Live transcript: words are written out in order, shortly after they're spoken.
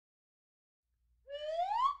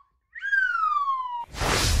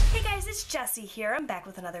it's Jessie here. I'm back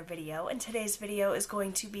with another video, and today's video is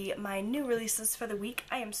going to be my new releases for the week.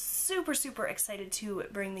 I am super excited to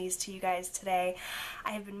bring these to you guys today.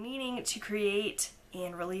 I have been meaning to create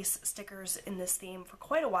and release stickers in this theme for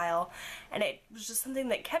quite a while, and it was just something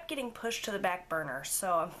that kept getting pushed to the back burner.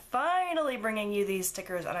 So I'm finally bringing you these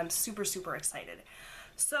stickers, and I'm super excited.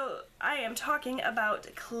 So I am talking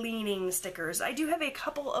about cleaning stickers. I do have a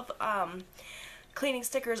couple of cleaning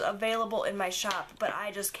stickers available in my shop, but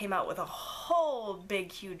I just came out with a whole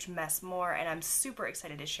big huge mess more, and I'm super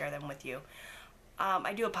excited to share them with you.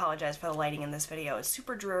 I do apologize for the lighting in this video. It's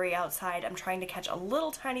super dreary outside. I'm trying to catch a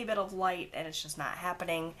little tiny bit of light and it's just not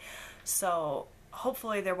happening, so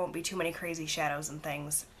hopefully there won't be too many crazy shadows and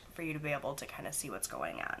things for you to be able to kind of see what's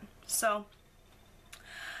going on. So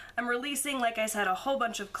I'm releasing, like I said, a whole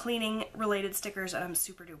bunch of cleaning related stickers, and I'm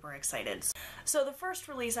super duper excited. So the first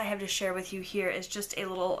release I have to share with you here is just a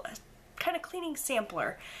little kind of cleaning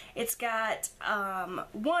sampler. It's got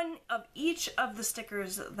one of each of the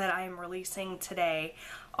stickers that I am releasing today,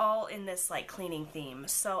 all in this like cleaning theme.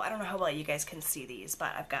 So I don't know how well you guys can see these,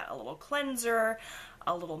 but I've got a little cleanser,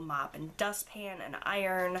 a little mop and dustpan, an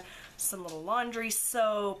iron, some little laundry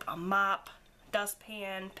soap, a mop,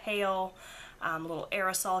 dustpan, pail, a little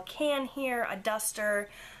aerosol can here, a duster,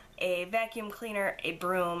 a vacuum cleaner, a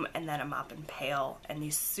broom, and then a mop and pail, and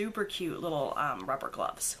these super cute little rubber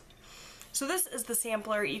gloves. So this is the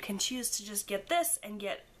sampler. You can choose to just get this and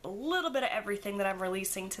get a little bit of everything that I'm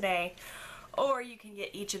releasing today, or you can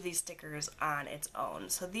get each of these stickers on its own.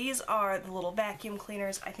 So these are the little vacuum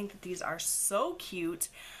cleaners. I think that these are so cute.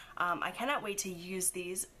 I cannot wait to use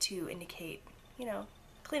these to indicate, you know,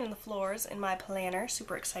 cleaning the floors in my planner.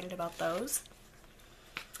 Super excited about those.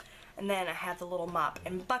 And then I have the little mop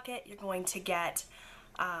and bucket. You're going to get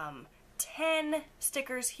 10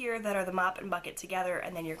 stickers here that are the mop and bucket together,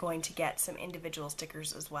 and then you're going to get some individual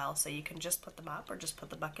stickers as well. So you can just put the mop or just put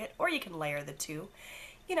the bucket, or you can layer the two,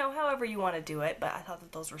 you know, however you want to do it, but I thought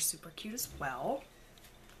that those were super cute as well.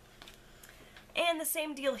 And the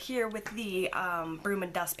same deal here with the broom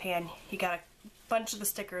and dustpan. You got a bunch of the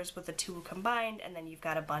stickers with the two combined, and then you've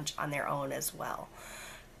got a bunch on their own as well.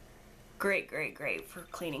 Great for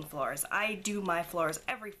cleaning floors. I do my floors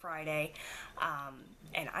every Friday,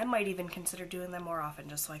 and I might even consider doing them more often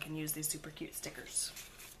just so I can use these super cute stickers.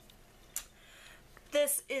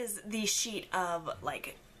 This is the sheet of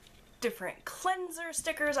like different cleanser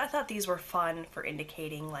stickers. I thought these were fun for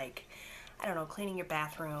indicating, like, I don't know, cleaning your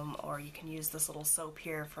bathroom, or you can use this little soap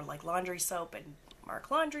here for like laundry soap and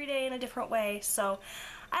mark laundry day in a different way. So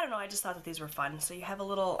I don't know, I just thought that these were fun. So you have a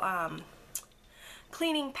little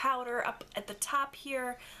cleaning powder up at the top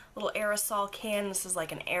here, little aerosol can. This is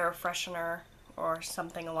like an air freshener or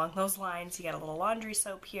something along those lines. You got a little laundry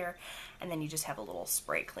soap here, and then you just have a little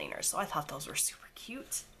spray cleaner. So I thought those were super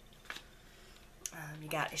cute. You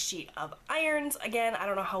got a sheet of irons. Again, I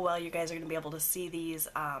don't know how well you guys are going to be able to see these,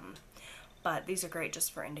 but these are great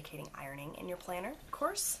just for indicating ironing in your planner, of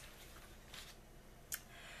course.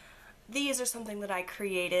 These are something that I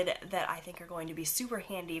created that I think are going to be super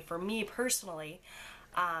handy for me personally.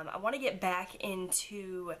 I want to get back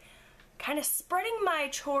into kind of spreading my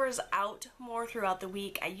chores out more throughout the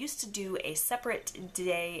week. I used to do a separate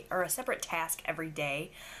day or a separate task every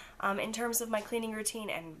day in terms of my cleaning routine,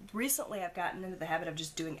 and recently I've gotten into the habit of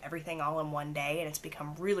just doing everything all in one day, and it's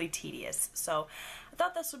become really tedious. So I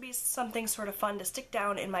thought this would be something sort of fun to stick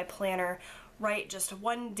down in my planner, right? Just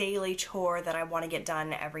one daily chore that I want to get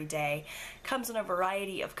done every day. Comes in a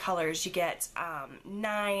variety of colors. You get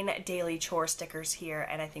 9 daily chore stickers here,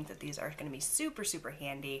 and I think that these are going to be super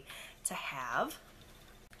handy to have.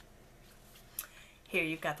 Here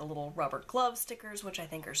you've got the little rubber glove stickers, which I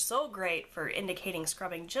think are so great for indicating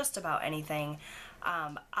scrubbing just about anything.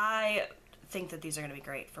 I think that these are going to be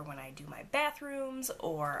great for when I do my bathrooms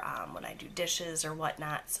or when I do dishes or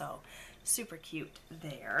whatnot, so super cute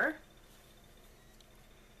there.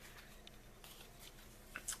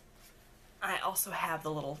 I also have the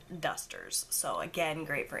little dusters, so again,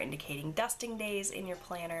 great for indicating dusting days in your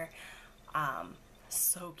planner.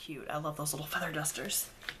 So cute. I love those little feather dusters.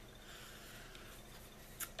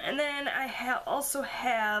 And then I also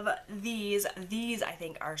have these. These I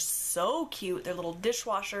think are so cute. They're little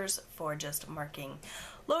dishwashers for just marking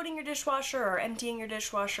loading your dishwasher or emptying your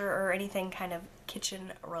dishwasher or anything kind of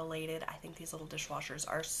kitchen related. I think these little dishwashers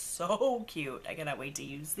are so cute. I cannot wait to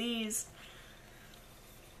use these.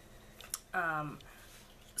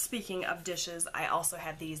 Speaking of dishes, I also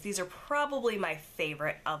have these. These are probably my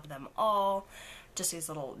favorite of them all. Just these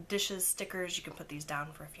little dishes stickers. You can put these down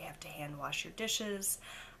for if you have to hand wash your dishes.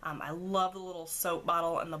 I love the little soap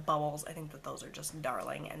bottle and the bubbles. I think that those are just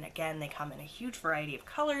darling. And again, they come in a huge variety of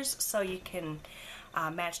colors, so you can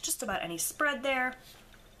match just about any spread there.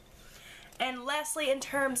 And lastly, in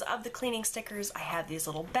terms of the cleaning stickers, I have these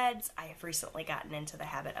little beds. I have recently gotten into the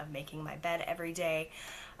habit of making my bed every day,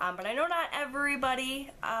 but I know not everybody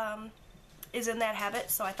is in that habit,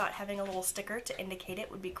 so I thought having a little sticker to indicate it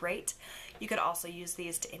would be great. You could also use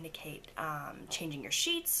these to indicate changing your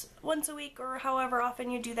sheets once a week or however often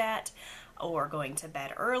you do that, or going to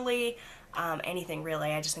bed early, anything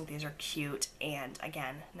really. I just think these are cute, and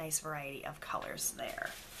again, nice variety of colors there.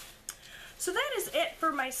 So that is it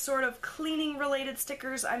for my sort of cleaning related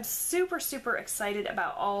stickers. I'm super, super excited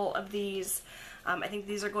about all of these. I think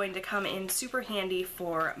these are going to come in super handy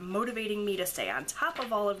for motivating me to stay on top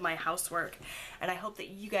of all of my housework, and I hope that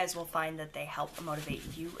you guys will find that they help motivate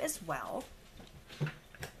you as well.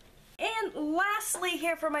 And lastly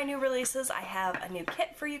here for my new releases, I have a new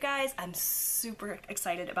kit for you guys. I'm super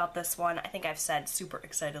excited about this one. I think I've said super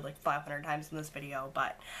excited like 500 times in this video,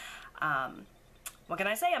 but what can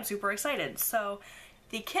I say? I'm super excited. So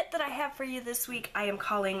the kit that I have for you this week, I am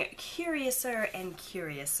calling Curiouser and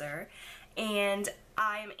Curiouser, and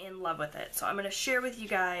I'm in love with it. So I'm going to share with you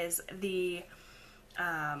guys the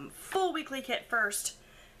full weekly kit first,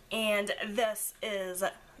 and this is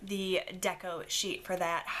the deco sheet for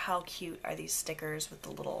that. How cute are these stickers with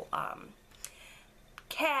the little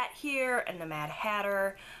cat here and the Mad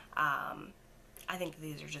Hatter. I think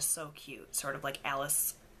these are just so cute, sort of like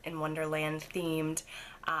Alice in Wonderland themed.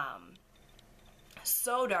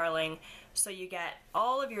 So darling. So you get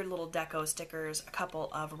all of your little deco stickers, a couple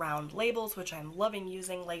of round labels, which I'm loving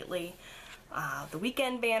using lately, the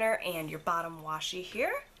weekend banner, and your bottom washi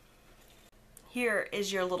here. Here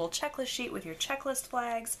is your little checklist sheet with your checklist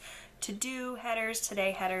flags, to-do headers,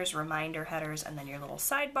 today headers, reminder headers, and then your little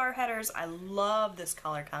sidebar headers. I love this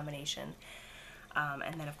color combination.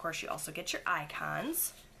 And then of course you also get your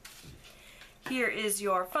icons. Here is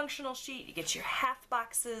your functional sheet. You get your half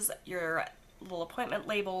boxes, your little appointment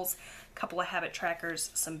labels, a couple of habit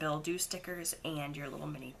trackers, some bill due stickers, and your little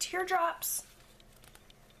mini teardrops.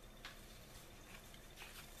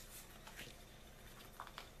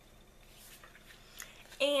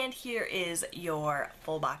 And here is your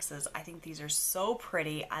full boxes. I think these are so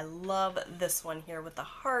pretty. I love this one here with the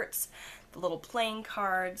hearts, the little playing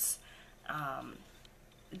cards.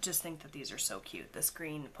 Just think that these are so cute. This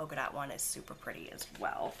green polka dot one is super pretty as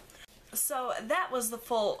well. So that was the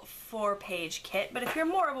full 4-page kit, but if you're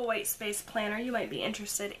more of a white space planner, you might be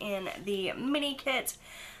interested in the mini kit.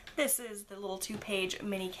 This is the little 2-page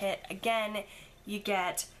mini kit. Again, you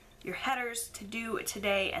get your headers to do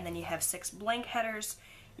today, and then you have 6 blank headers.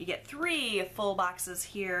 You get 3 full boxes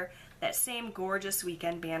here, that same gorgeous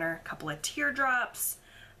weekend banner, a couple of teardrops.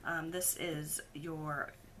 This is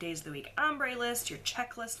your days of the week ombre list, your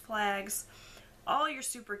checklist flags, all your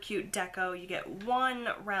super cute deco. You get 1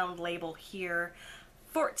 round label here,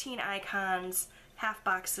 14 icons, half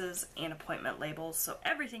boxes, and appointment labels. So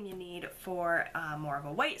everything you need for more of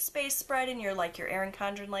a white space spread in your your Erin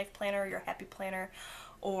Condren Life Planner or your Happy Planner,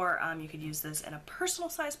 or you could use this in a personal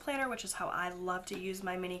size planner, which is how I love to use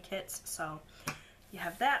my mini kits. So you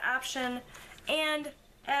have that option, and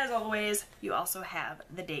as always, you also have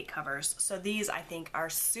the date covers. So these I think are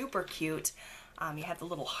super cute. You have the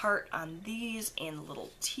little heart on these and the little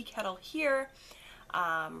tea kettle here,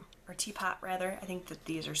 or teapot rather. I think that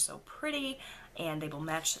these are so pretty and they will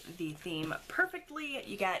match the theme perfectly.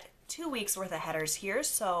 You got 2 weeks worth of headers here.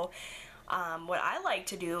 So what I like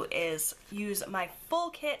to do is use my full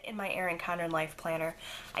kit in my Erin Condren Life Planner.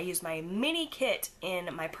 I use my mini kit in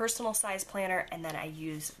my personal size planner, and then I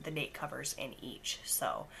use the date covers in each.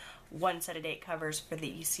 So 1 set of date covers for the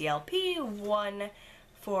ECLP, 1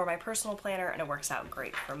 for my personal planner, and it works out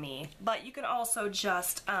great for me. But you can also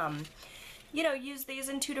just, you know, use these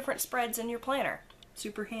in 2 different spreads in your planner.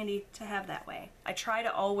 Super handy to have that way. I try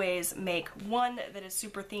to always make 1 that is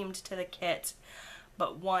super themed to the kit,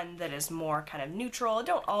 but 1 that is more kind of neutral. I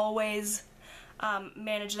don't always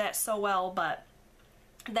manage that so well, but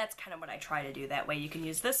that's kind of what I try to do. That way you can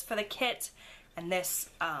use this for the kit and this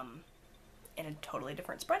in a totally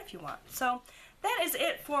different spread if you want. So that is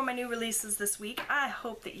it for my new releases this week. I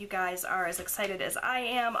hope that you guys are as excited as I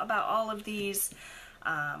am about all of these.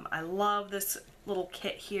 I love this little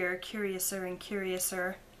kit here, Curiouser and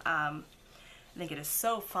Curiouser. I think it is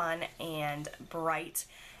so fun and bright,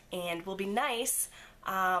 and will be nice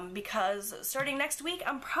because starting next week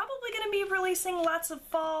I'm probably going to be releasing lots of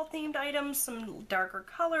fall themed items, some darker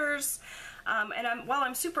colors, and while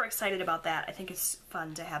I'm super excited about that, I think it's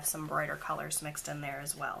fun to have some brighter colors mixed in there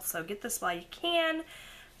as well. So get this while you can.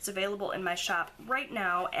 It's available in my shop right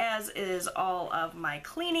now, as is all of my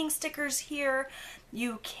cleaning stickers here.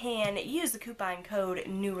 You can use the coupon code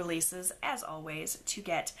New Releases, as always, to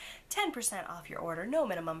get 10% off your order. No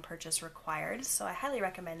minimum purchase required, so I highly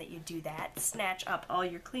recommend that you do that. Snatch up all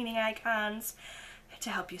your cleaning icons to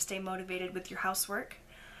help you stay motivated with your housework.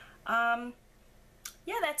 Yeah,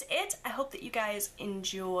 that's it. I hope that you guys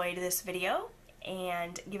enjoyed this video,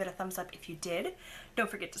 and give it a thumbs up if you did. Don't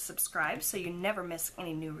forget to subscribe so you never miss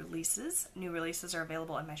any new releases. New releases are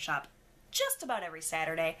available in my shop just about every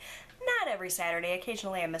Saturday. Not every Saturday.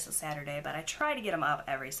 Occasionally I miss a Saturday, but I try to get them up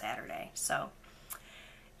every Saturday. So,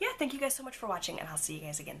 yeah, thank you guys so much for watching, and I'll see you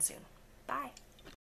guys again soon. Bye.